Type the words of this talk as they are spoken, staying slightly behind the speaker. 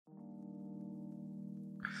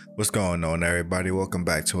What's going on, everybody? Welcome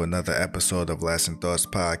back to another episode of Lasting Thoughts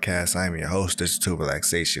Podcast. I'm your host, Digital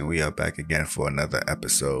Relaxation. We are back again for another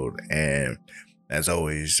episode. And as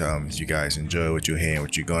always, if you guys enjoy what you hear and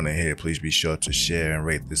what you're going to hear, please be sure to share and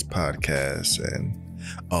rate this podcast and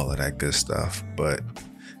all of that good stuff. But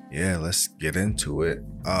yeah, let's get into it.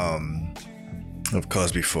 Of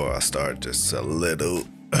course, before I start, just a little,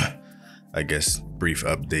 brief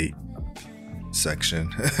update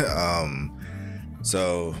section.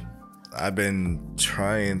 So I've been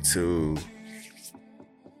trying to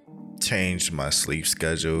change my sleep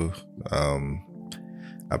schedule.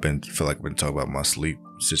 I've been talking about my sleep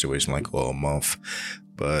situation like all month,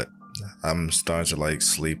 but I'm starting to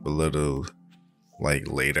sleep a little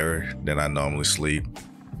later than I normally sleep,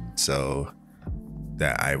 so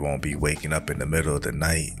that I won't be waking up in the middle of the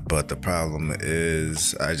night. But the problem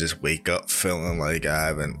is I just wake up feeling like I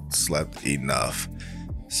haven't slept enough.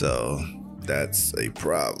 So that's a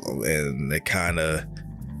problem, and it kind of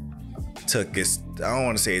took its, I don't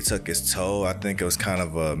want to say it took its toll. I think it was kind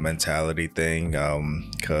of a mentality thing,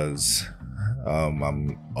 because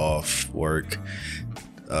I'm off work,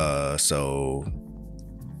 so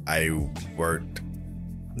I worked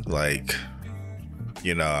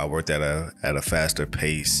I worked at a faster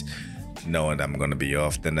pace, knowing that I'm going to be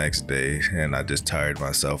off the next day, and I just tired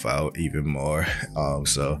myself out even more.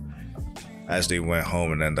 So I actually went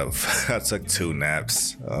home and I took 2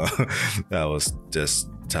 naps. I was just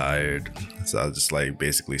tired, so I just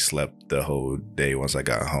basically slept the whole day once I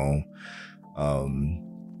got home.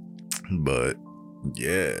 But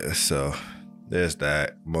yeah, so there's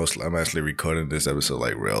that. I'm actually recording this episode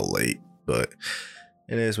real late, but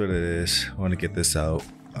it is what it is. I want to get this out.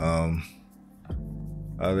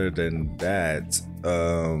 Other than that,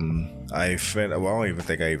 I don't even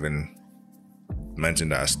think I even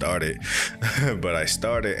mentioned that I started, but I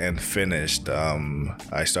started and finished.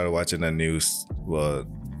 I started watching a new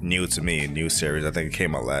to me new series. I think it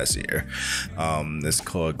came out last year. It's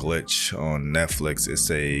called Glitch on Netflix.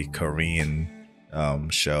 It's a Korean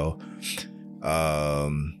show.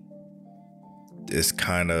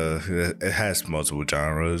 It has multiple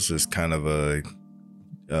genres. It's kind of a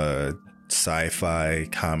sci-fi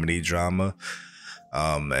comedy drama.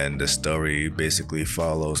 And the story basically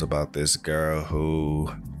follows about this girl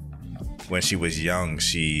who, when she was young,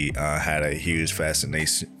 she had a huge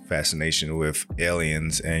fascination with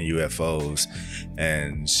aliens and UFOs,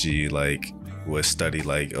 and she would study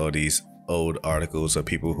all these old articles of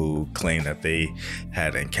people who claim that they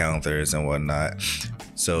had encounters and whatnot.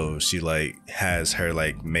 So she has her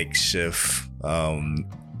makeshift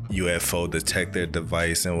UFO detector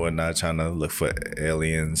device and whatnot, trying to look for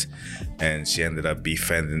aliens, and she ended up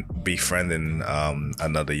befriending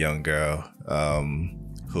another young girl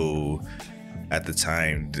who at the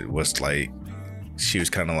time was she was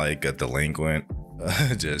kind of like a delinquent,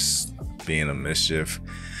 just being a mischief.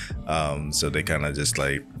 So they kind of just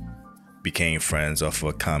became friends off of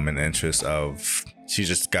a common interest of, she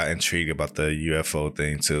just got intrigued about the UFO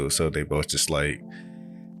thing too, so they both just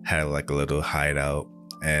had a little hideout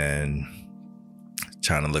and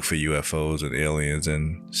trying to look for UFOs and aliens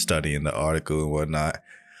and studying the article and whatnot.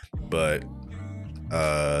 But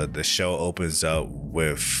the show opens up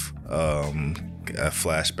with a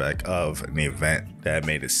flashback of an event that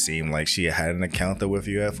made it seem like she had an encounter with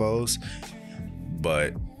UFOs,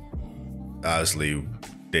 but obviously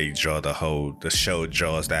the show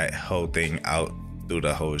draws that whole thing out through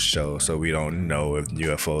the whole show, so we don't know if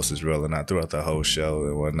UFOs is real or not throughout the whole show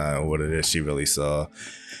and whatnot, and what it is she really saw.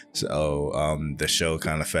 So the show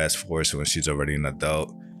kind of fast forwards when she's already an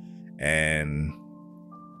adult, and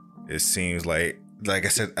it seems like I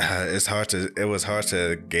said, it was hard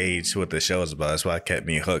to gauge what the show is about. That's why it kept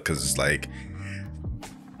me hooked, because it's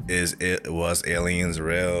was aliens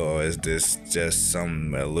real, or is this just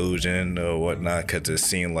some illusion or whatnot? Because it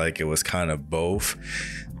seemed like it was kind of both.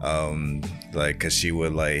 Cause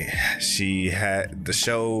the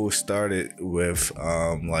show started with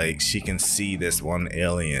she can see this one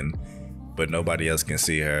alien, but nobody else can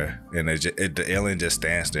see her, and the alien just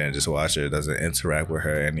stands there and just watches her. It doesn't interact with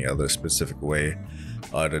her any other specific way,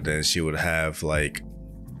 other than she would have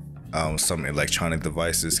some electronic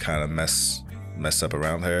devices kind of mess up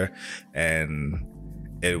around her, and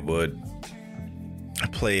it would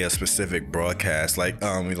play a specific broadcast,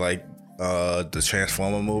 the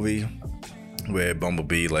Transformer movie where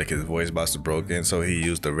Bumblebee, his voice box was broken, so he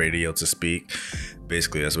used the radio to speak.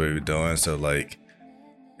 Basically that's what he was doing. So it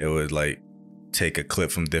would take a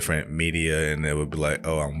clip from different media, and it would be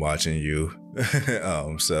oh, I'm watching you.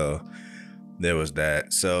 So there was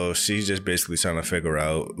that. So she's just basically trying to figure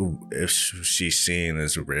out if she's seeing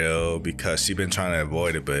is real, because she's been trying to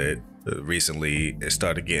avoid it, but recently it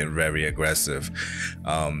started getting very aggressive,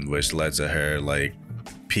 which led to her like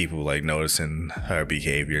people like noticing her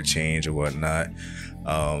behavior change or whatnot.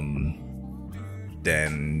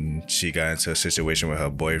 Then she got into a situation with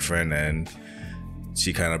her boyfriend, and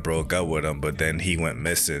she kind of broke up with him, but then he went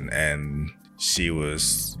missing, and she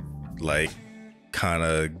was like kind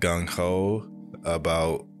of gung-ho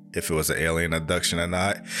about if it was an alien abduction or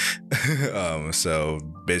not. So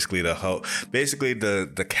basically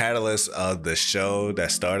the catalyst of the show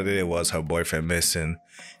that started it was her boyfriend missing,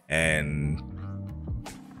 and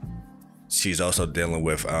she's also dealing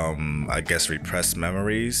with I guess repressed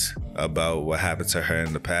memories about what happened to her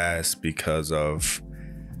in the past, because of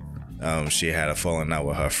she had a falling out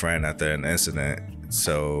with her friend after an incident.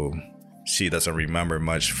 So she doesn't remember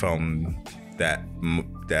much from that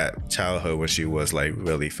childhood when she was like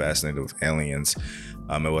really fascinated with aliens.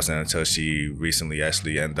 It wasn't until she recently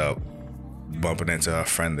actually ended up bumping into her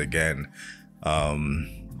friend again, and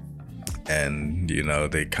you know,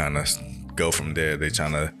 they kind of go from there. They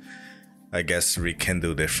trying to, I guess,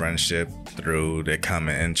 rekindle their friendship through their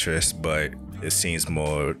common interests, but it seems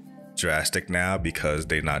more drastic now because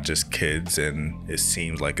they're not just kids, and it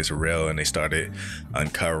seems like it's real, and they started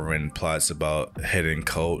uncovering plots about hidden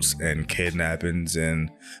cults and kidnappings and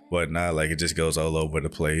whatnot. Like, it just goes all over the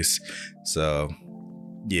place. So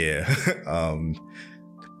yeah.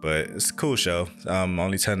 But it's a cool show.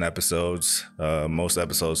 Only 10 episodes. Most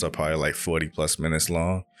episodes are probably like 40 plus minutes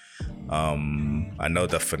long. I know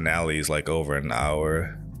the finale is like over an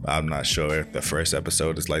hour. I'm not sure if the first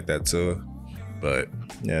episode is like that too. But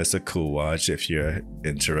yeah, it's a cool watch if you're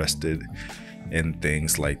interested in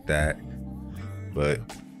things like that. But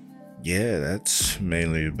yeah, that's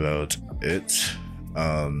mainly about it.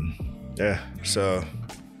 Yeah, so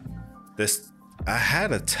I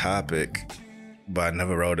had a topic, but I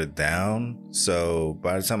never wrote it down. So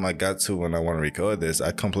by the time I got to when I want to record this,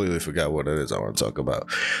 I completely forgot what it is I want to talk about.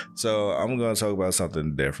 So I'm going to talk about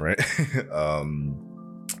something different.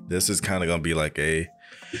 This is kind of going to be like a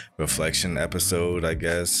reflection episode, I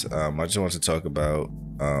guess. I just want to talk about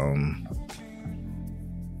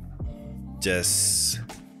just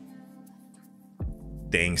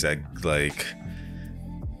things that, like,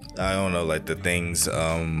 I don't know, like the things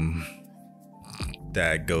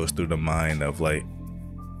that goes through the mind of like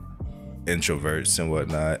introverts and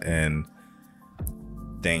whatnot, and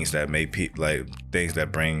things that make people, like things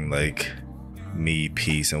that bring like me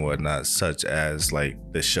peace and whatnot, such as like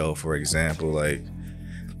the show, for example. Like,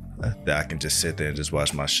 that I can just sit there and just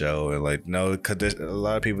watch my show, and like, no, because a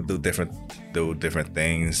lot of people do different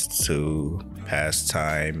things to pass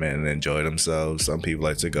time and enjoy themselves. Some people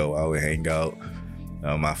like to go out and hang out.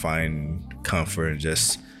 I find comfort in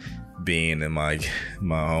just being in my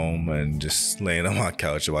home and just laying on my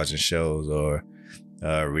couch watching shows, or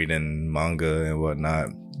reading manga and whatnot.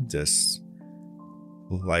 Just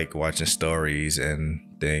like watching stories and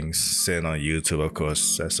things, sitting on YouTube. Of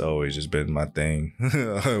course, that's always just been my thing.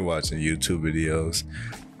 Watching YouTube videos.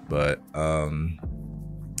 But I've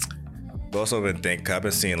also been I've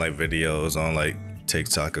been seeing like videos on like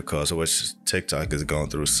TikTok, of course, which TikTok is going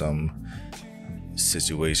through some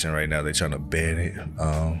situation right now. They're trying to ban it,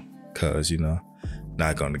 cause, you know,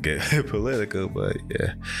 not gonna get political, but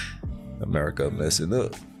yeah, America messing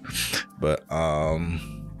up. But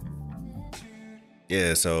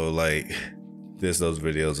yeah, so like there's those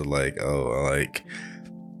videos of like,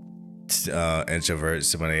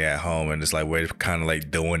 introverts when they at home, and it's like we're kind of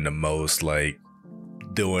like doing the most, like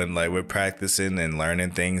we're practicing and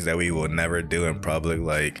learning things that we will never do in public.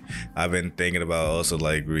 Like, I've been thinking about also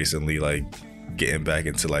like recently, like getting back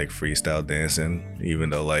into like freestyle dancing, even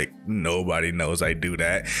though like nobody knows I do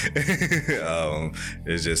that.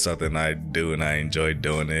 It's just something I do and I enjoy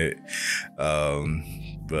doing it.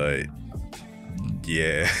 But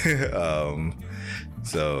yeah.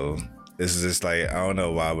 So this is just like, I don't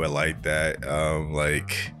know why we're like that.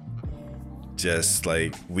 Like, just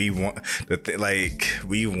like we want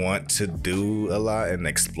we want to do a lot and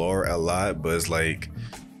explore a lot, but it's like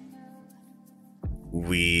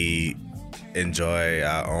we enjoy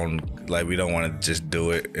our own, like we don't want to just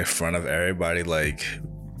do it in front of everybody. Like,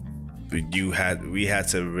 we had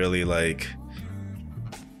to really like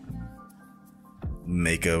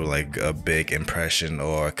make a big impression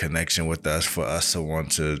or a connection with us for us to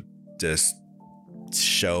want to just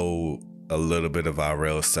show a little bit of our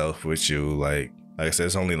real self with you. Like I said,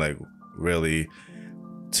 it's only like really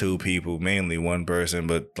two people, mainly one person,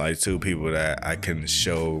 but like two people that I can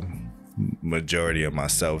show majority of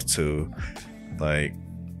myself to. Like,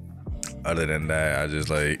 other than that,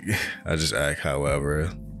 I just act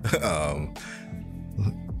however.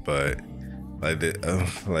 But like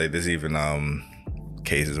there's even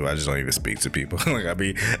cases where I just don't even speak to people. Like I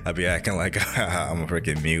be acting like I'm a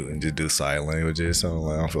freaking mute and just do sign languages. So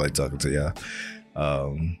like, I don't feel like talking to y'all.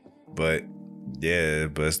 But yeah,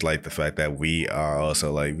 but it's like the fact that we are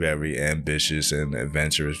also like very ambitious and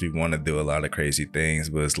adventurous. We want to do a lot of crazy things,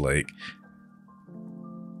 but it's like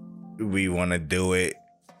we want to do it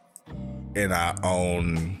in our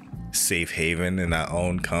own safe haven, in our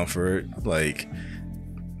own comfort. Like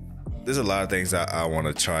there's a lot of things that I want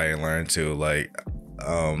to try and learn too. Like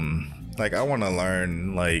I want to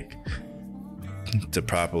learn like to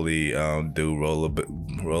properly do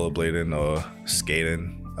rollerblading or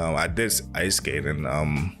skating. I did ice skating.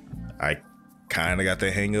 I kind of got the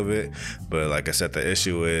hang of it, but like I said, the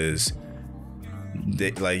issue is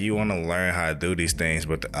like you want to learn how to do these things,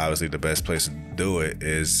 but obviously the best place to do it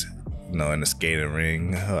is in a skating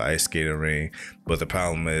ring, ice skating ring. But the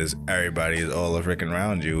problem is everybody is all freaking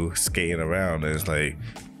around you skating around. And it's like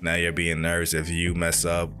now you're being nervous if you mess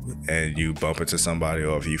up and you bump into somebody,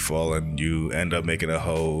 or if you fall and you end up making a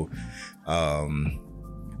whole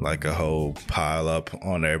pile up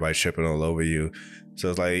on everybody tripping all over you. So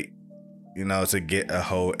it's like, to get a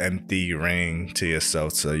whole empty ring to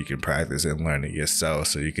yourself so you can practice and learn it yourself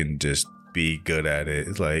so you can just be good at it.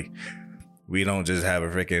 It's like we don't just have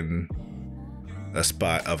a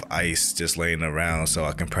spot of ice just laying around so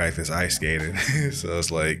I can practice ice skating. So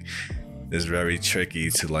it's like it's very tricky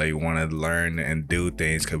to like want to learn and do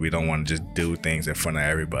things because we don't want to just do things in front of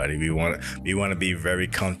everybody. We want to be very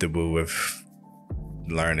comfortable with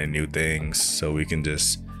learning new things so we can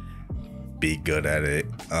just be good at it.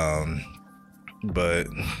 But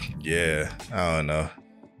yeah, I don't know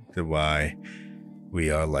why we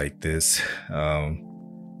are like this. I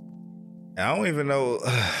don't even know.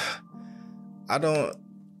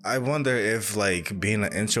 I wonder if like being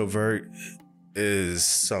an introvert is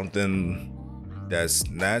something that's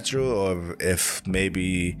natural, or if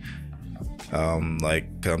maybe like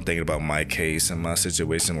I'm thinking about my case and my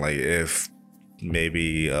situation, like if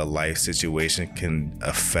maybe a life situation can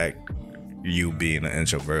affect you being an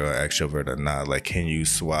introvert or extrovert or not. Like, can you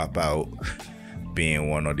swap out being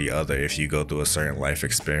one or the other if you go through a certain life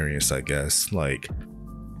experience? I guess like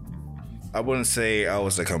I wouldn't say I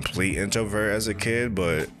was a complete introvert as a kid,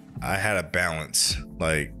 but I had a balance.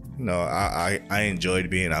 Like, I enjoyed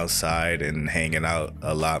being outside and hanging out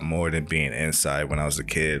a lot more than being inside when I was a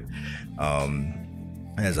kid.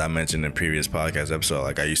 As I mentioned in previous podcast episode,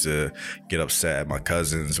 like I used to get upset at my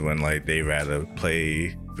cousins when like they rather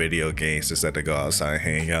play video games instead to go outside and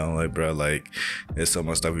hang out. Like, bro, like there's so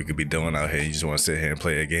much stuff we could be doing out here. You just want to sit here and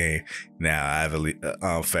play a game. Now I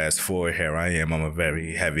have fast forward, here I am. I'm a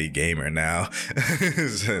very heavy gamer now,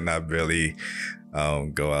 and I really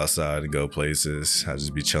go outside and go places. I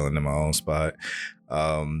just be chilling in my own spot.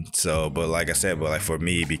 But like I said, but like for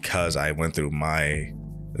me, because I went through my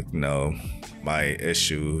my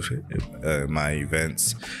issues, my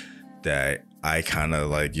events, that I kind of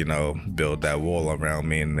like, build that wall around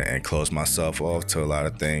me and close myself off to a lot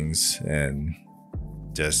of things and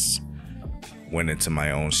just went into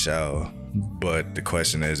my own shell. But the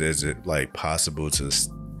question is it like possible to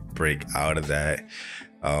break out of that?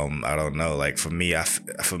 I don't know. Like for me, I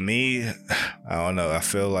don't know. I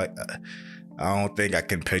feel like I don't think I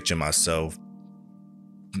can picture myself,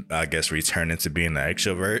 I guess, returning to being an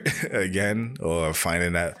extrovert again, or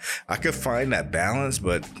finding that I could find that balance,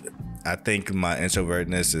 but I think my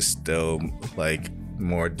introvertness is still like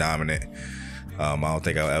more dominant. I don't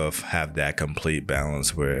think I'll ever have that complete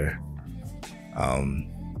balance where I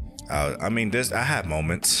have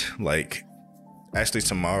moments like actually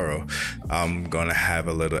tomorrow I'm gonna have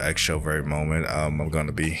a little extrovert moment. I'm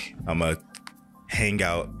gonna hang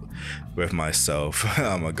out with myself.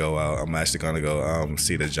 I'm gonna go out. I'm actually gonna go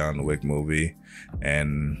see the John Wick movie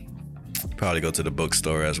and probably go to the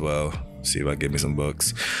bookstore as well, see if I get me some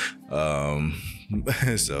books.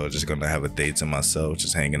 So just gonna have a date to myself,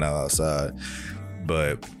 just hanging out outside.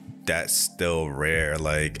 But that's still rare.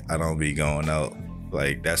 Like I don't be going out.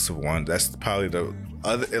 Like that's probably the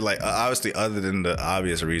other, like obviously other than the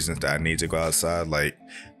obvious reasons that I need to go outside, like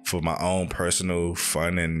for my own personal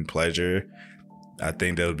fun and pleasure. I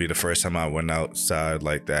think that would be the first time I went outside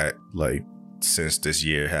like that, like since this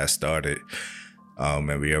year has started.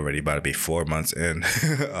 And we already about to be 4 months in.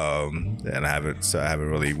 And I haven't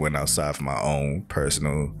really went outside for my own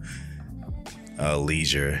personal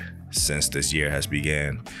leisure since this year has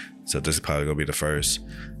began. So this is probably gonna be the first.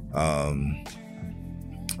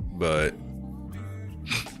 But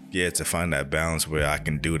to find that balance where I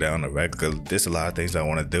can do that on the regular. There's a lot of things I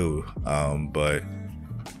want to do, but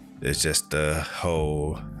it's just the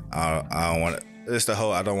whole I don't want. It's the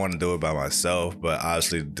whole I don't want to do it by myself. But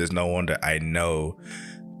obviously, there's no one that I know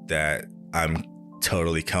that I'm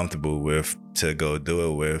totally comfortable with to go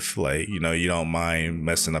do it with. Like, you know, you don't mind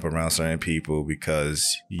messing up around certain people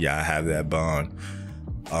because I have that bond.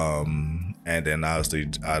 And then obviously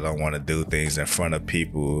I don't want to do things in front of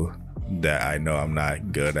people that I know I'm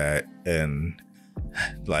not good at, and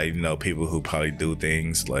like, you know, people who probably do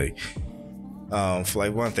things like for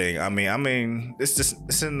like one thing, I mean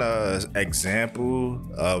it's an example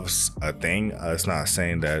of a thing. It's not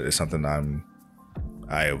saying that it's something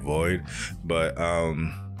I avoid, but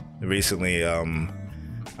recently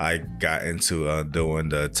I got into doing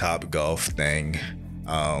the Top Golf thing,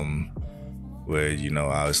 where, you know,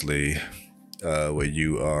 obviously where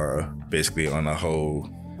you are basically on a whole,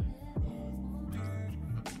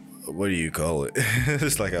 what do you call it?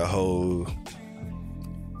 It's like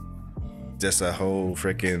just a whole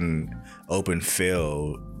freaking open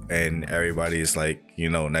field, and everybody's like, you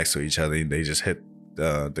know, next to each other. They just hit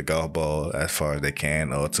the golf ball as far as they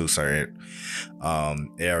can, or to certain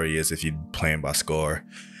areas if you're playing by score.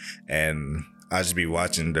 And I just be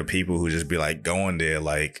watching the people who just be like going there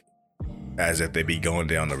like as if they be going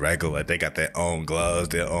there on the regular. Like, they got their own gloves,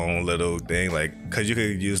 their own little thing, like, cause you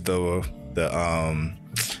could use the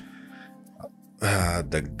I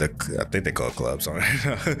think they call it clubs.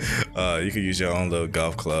 You could use your own little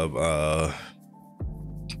golf club.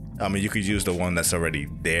 I mean, you could use the one that's already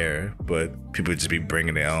there, but people just be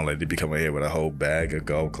bringing their own. Like, they be coming here with a whole bag of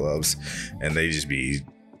golf clubs, and they just be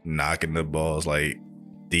knocking the balls like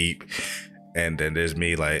deep. And then there's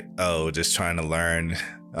me like, just trying to learn.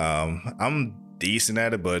 I'm decent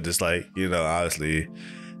at it, but just like, you know, obviously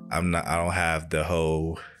I don't have the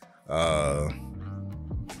whole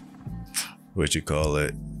what you call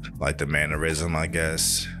it, like the mannerism, I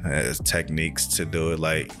guess, techniques to do it,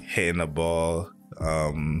 like hitting the ball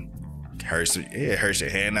hurts your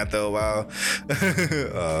hand after a while.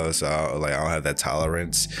 So I don't have that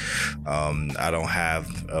tolerance. I don't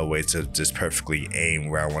have a way to just perfectly aim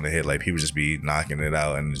where I want to hit. Like, people just be knocking it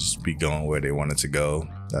out and just be going where they want it to go.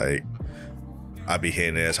 Like, I be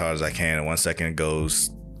hitting it as hard as I can, and 1 second it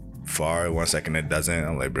goes far, 1 second it doesn't.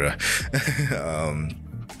 I'm like, bruh.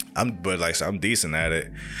 I'm decent at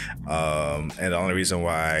it. And the only reason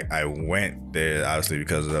why I went there, obviously,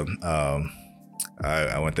 because of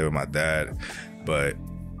I went there with my dad, but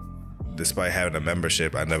despite having a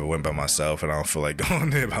membership, I never went by myself, and I don't feel like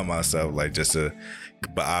going there by myself, like, just to,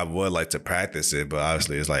 but I would like to practice it. But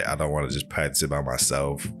obviously it's like, I don't want to just practice it by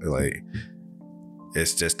myself. Like,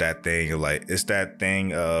 it's just that thing, like, it's that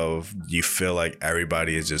thing of, you feel like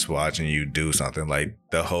everybody is just watching you do something, like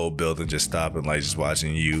the whole building just stopping, like, just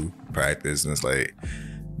watching you practice. And it's like,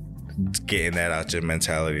 getting that out your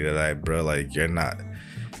mentality that, like, bro, like, you're not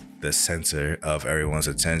the center of everyone's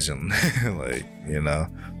attention. Like, you know,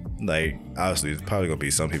 like, obviously there's probably gonna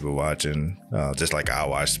be some people watching, just like I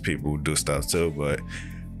watch people do stuff too, but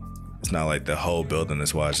it's not like the whole building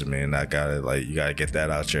is watching me. And I gotta, like, you gotta get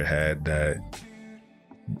that out your head, that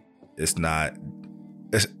it's not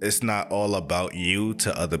all about you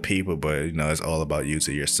to other people, but, you know, it's all about you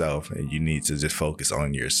to yourself, and you need to just focus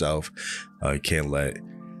on yourself. You can't let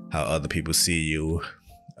how other people see you,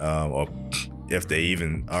 or if they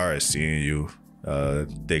even are seeing you,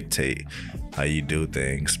 dictate how you do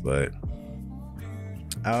things. But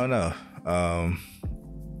I don't know,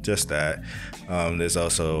 just that. There's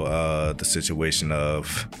also the situation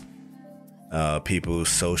of people's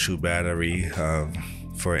social battery.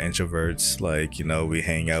 For introverts, like, you know, we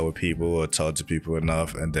hang out with people or talk to people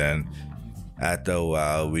enough, and then after a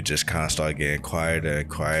while we just kind of start getting quieter and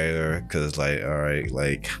quieter, because, like, all right,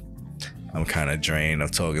 like, I'm kind of drained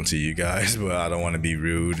of talking to you guys, but I don't want to be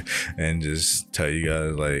rude and just tell you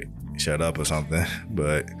guys, like, shut up or something.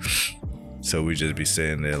 But so we just be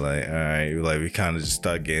sitting there like, all right, like, we kind of just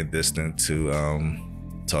start getting distant to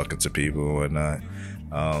talking to people and whatnot,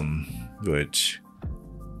 which,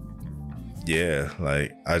 yeah,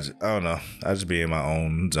 like, I don't know, I just be in my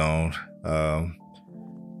own zone.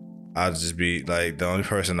 I'll just be like, the only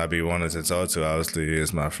person I be wanting to talk to, obviously,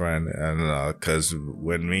 is my friend. And because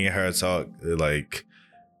when me and her talk, like,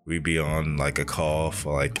 we be on like a call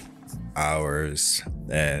for like hours,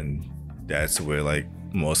 and that's where, like,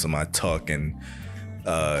 most of my talking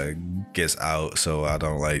gets out. So I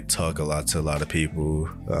don't like talk a lot to a lot of people.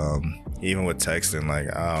 Even with texting,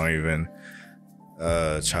 like, I don't even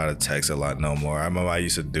try to text a lot no more. I remember I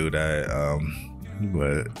used to do that,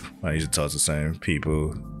 but I used to talk to the same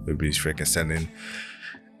people. We'd be freaking sending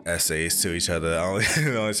essays to each other.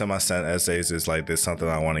 The only time I send essays is like there's something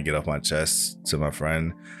I want to get off my chest to my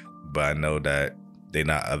friend, but I know that they're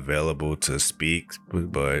not available to speak,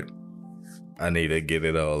 but I need to get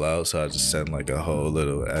it all out, so I just send like a whole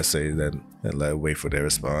little essay and like wait for their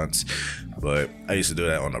response. But I used to do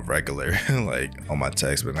that on a regular, like on my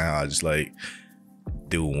text, but now I just like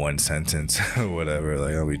do one sentence or whatever.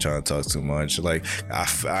 Like I'll be trying to talk too much. Like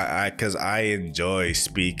because I enjoy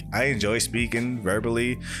speaking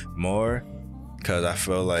verbally more, because I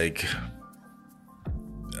feel like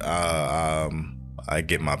I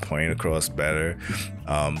get my point across better,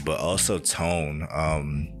 but also tone.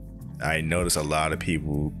 I notice a lot of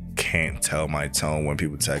people can't tell my tone when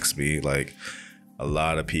people text me. Like a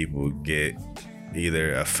lot of people get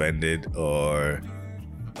either offended or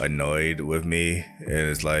annoyed with me, and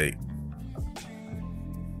it's like,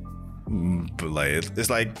 but like it's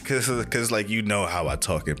like because like you know how I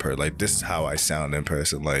talk in person. Like this is how I sound in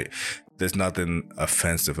person. Like there's nothing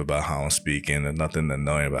offensive about how I'm speaking, and nothing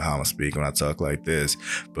annoying about how I'm speaking when I talk like this.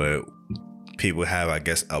 But people have, I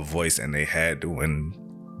guess, a voice in their head when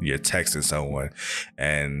you're texting someone,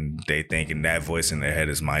 and they thinking that voice in their head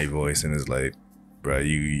is my voice, and it's like, bro,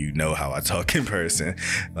 you know how I talk in person.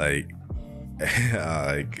 Like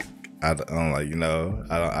like I don't like, you know,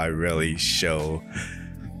 I really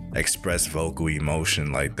express vocal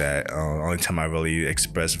emotion like that. Only time I really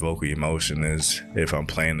express vocal emotion is if I'm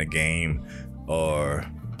playing the game, or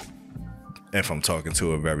if I'm talking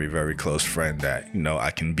to a very, very close friend that, you know,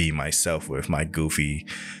 I can be myself with, my goofy,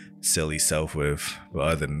 silly self with. But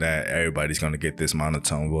other than that, everybody's gonna get this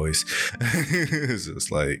monotone voice. It's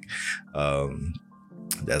just like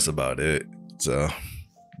that's about it. So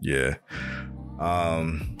yeah.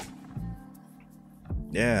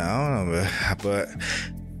 Yeah, I don't know, but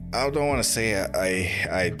I don't want to say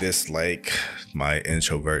I dislike my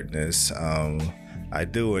introvertness. I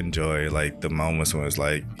do enjoy like the moments when it's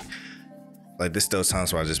like there's still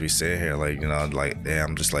times where I just be sitting here like, you know, like damn,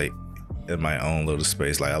 I'm just like in my own little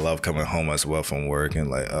space. Like I love coming home as well from work, and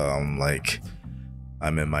like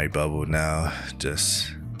I'm in my bubble now,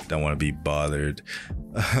 just don't want to be bothered.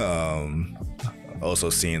 Also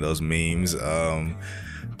seeing those memes when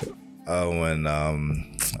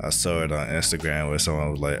I saw it on Instagram where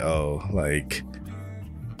someone was like, oh, like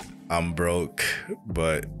I'm broke,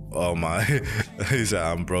 but he said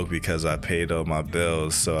I'm broke because I paid all my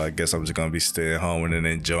bills, so I guess I'm just gonna be staying home and then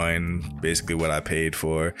enjoying basically what I paid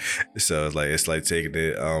for. So it's like taking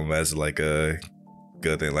it as like a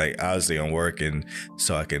good thing. Like obviously I'm working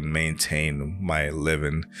so I can maintain my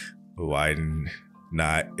living. Why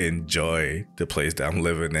not enjoy the place that I'm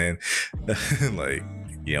living in? Like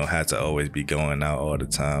you don't have to always be going out all the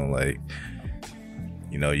time. Like,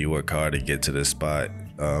 you know, you work hard to get to this spot.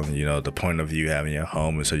 You know, the point of you having your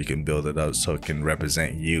home is so you can build it up so it can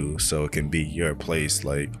represent you, so it can be your place.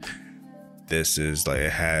 Like this is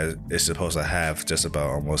like it's supposed to have just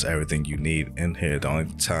about almost everything you need in here. The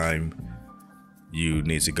only time you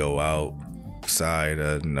need to go outside,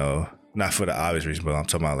 you know, not for the obvious reason, but I'm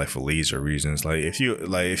talking about like for leisure reasons. Like if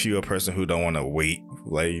you're a person who don't want to wait,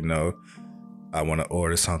 like, you know, I want to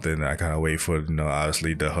order something, I gotta wait for, you know,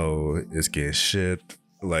 obviously the whole it's getting shipped.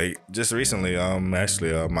 Like just recently,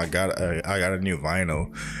 actually, I got a new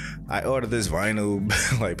vinyl. I ordered this vinyl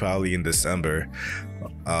like probably in December,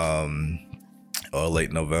 or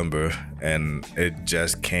late November, and it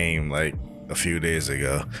just came like a few days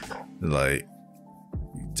ago. Like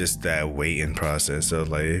just that waiting process. So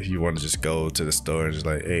like if you want to just go to the store and just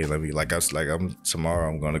like, hey, let me tomorrow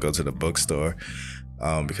I'm gonna go to the bookstore.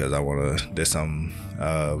 Because there's some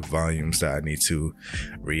volumes that I need to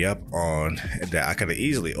re-up on that I could have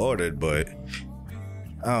easily ordered, but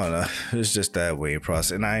I don't know, it's just that way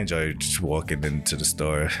process. And I enjoy just walking into the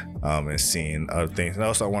store and seeing other things. And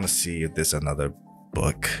also I want to see if there's another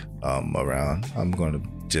book around. I'm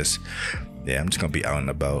just gonna be out and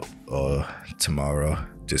about tomorrow,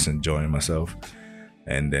 just enjoying myself,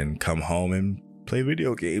 and then come home and play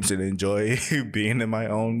video games and enjoy being in my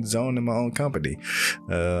own zone, in my own company.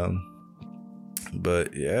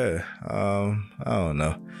 But yeah, I don't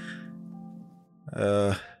know.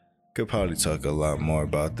 Could probably talk a lot more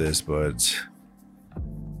about this, but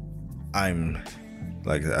I'm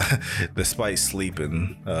like, despite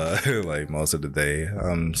sleeping like most of the day,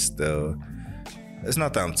 I'm still, it's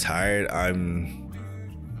not that I'm tired, I'm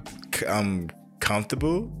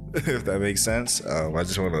comfortable, if that makes sense. I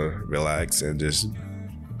just want to relax and just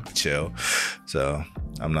chill. So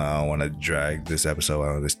I don't want to drag this episode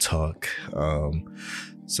out of this talk.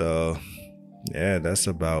 So yeah, that's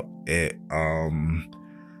about it.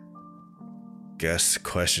 Guess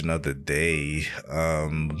question of the day.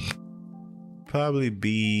 probably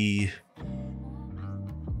be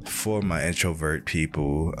for my introvert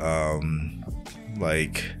people.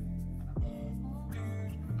 Like,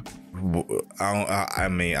 I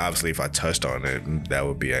mean, obviously, if I touched on it, that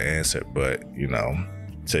would be an answer. But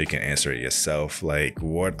so you can answer it yourself. Like,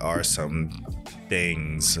 what are some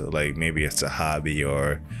things, like maybe it's a hobby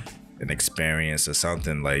or an experience or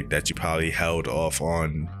something like that you probably held off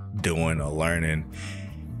on doing or learning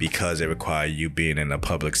because it required you being in a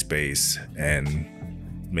public space, and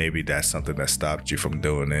maybe that's something that stopped you from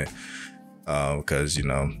doing it because you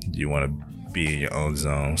want to be in your own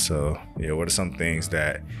zone. So yeah, what are some things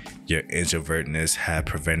that your introvertness had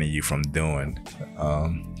prevented you from doing?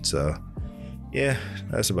 So yeah,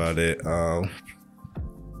 that's about it.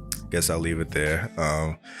 Guess I'll leave it there.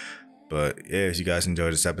 But yeah, if you guys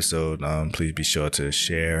enjoyed this episode, please be sure to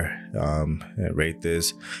share and rate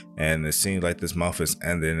this. And it seems like this month is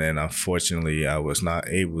ending, and unfortunately I was not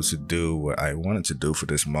able to do what I wanted to do for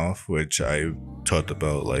this month, which I talked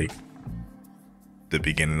about like the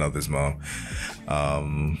beginning of this month.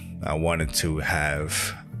 I wanted to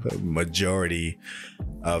have the majority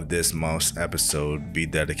of this month's episode be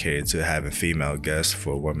dedicated to having female guests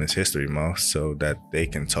for Women's History Month so that they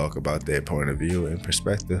can talk about their point of view and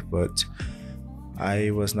perspective, but I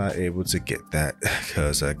was not able to get that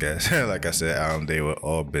because I guess like I said, they were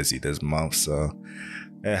all busy this month, so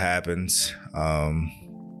it happens.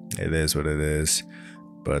 It is what it is,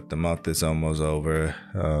 but the month is almost over,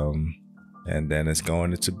 and then it's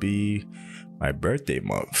going to be my birthday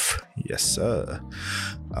month. Yes sir.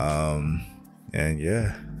 And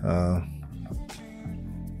yeah,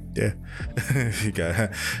 you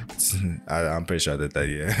got. I'm pretty sure I did that.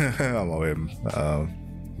 Yeah, I'm always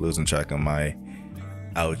losing track of my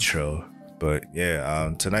outro. But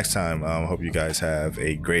yeah, till next time. Hope you guys have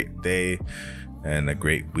a great day and a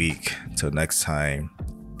great week. Till next time,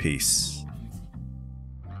 peace.